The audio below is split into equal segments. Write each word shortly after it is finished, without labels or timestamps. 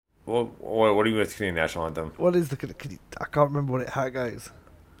what do you mean with the Canadian national anthem? What is the? I can't remember how it goes.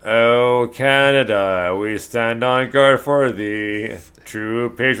 Oh, Canada, we stand on guard for thee. True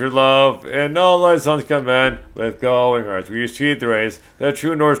patriot love and all thy sons command. With glowing hearts we see the race, the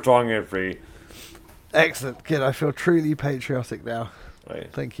true north strong and free. Excellent, good. I feel truly patriotic now. Right.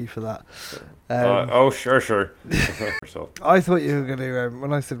 Thank you for that. Sure. So. I thought you were going to,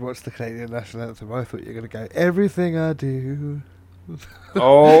 when I said watch the Canadian national anthem, I thought you were going to go, everything I do.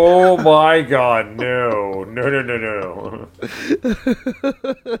 Oh my god, no. No.